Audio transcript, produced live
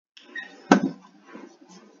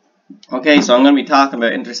Okay, so I'm going to be talking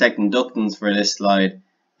about intersecting ductings for this slide.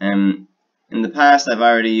 In the past, I've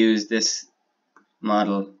already used this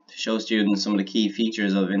model to show students some of the key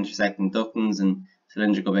features of intersecting ductings and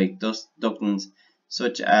cylindrical baked ductings,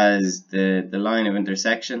 such as the line of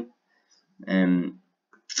intersection. I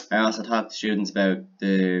also talked to students about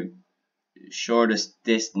the shortest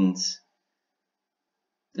distance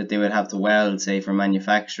that they would have to weld, say, for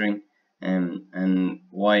manufacturing, and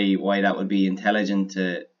why that would be intelligent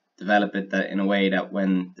to develop it that in a way that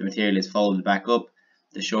when the material is folded back up,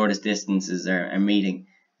 the shortest distances are meeting,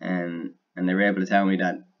 and they were able to tell me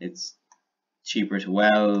that it's cheaper to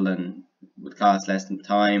weld and would cost less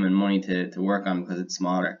time and money to work on because it's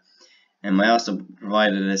smaller. And I also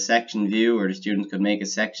provided a section view where the students could make a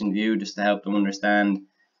section view just to help them understand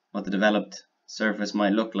what the developed surface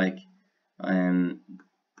might look like. And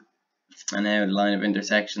how the line of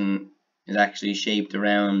intersection is actually shaped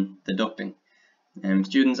around the ducting.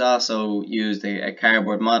 Students also used a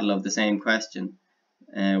cardboard model of the same question,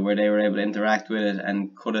 where they were able to interact with it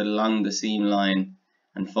and cut it along the seam line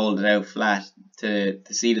and fold it out flat to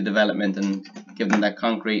see the development and give them that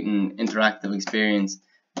concrete and interactive experience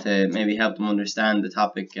to maybe help them understand the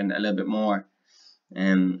topic and a little bit more.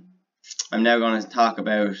 I'm now going to talk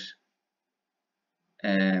about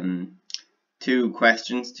two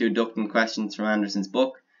ducting questions from Anderson's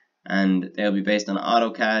book, and they'll be based on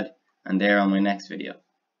AutoCAD, and they're on my next video.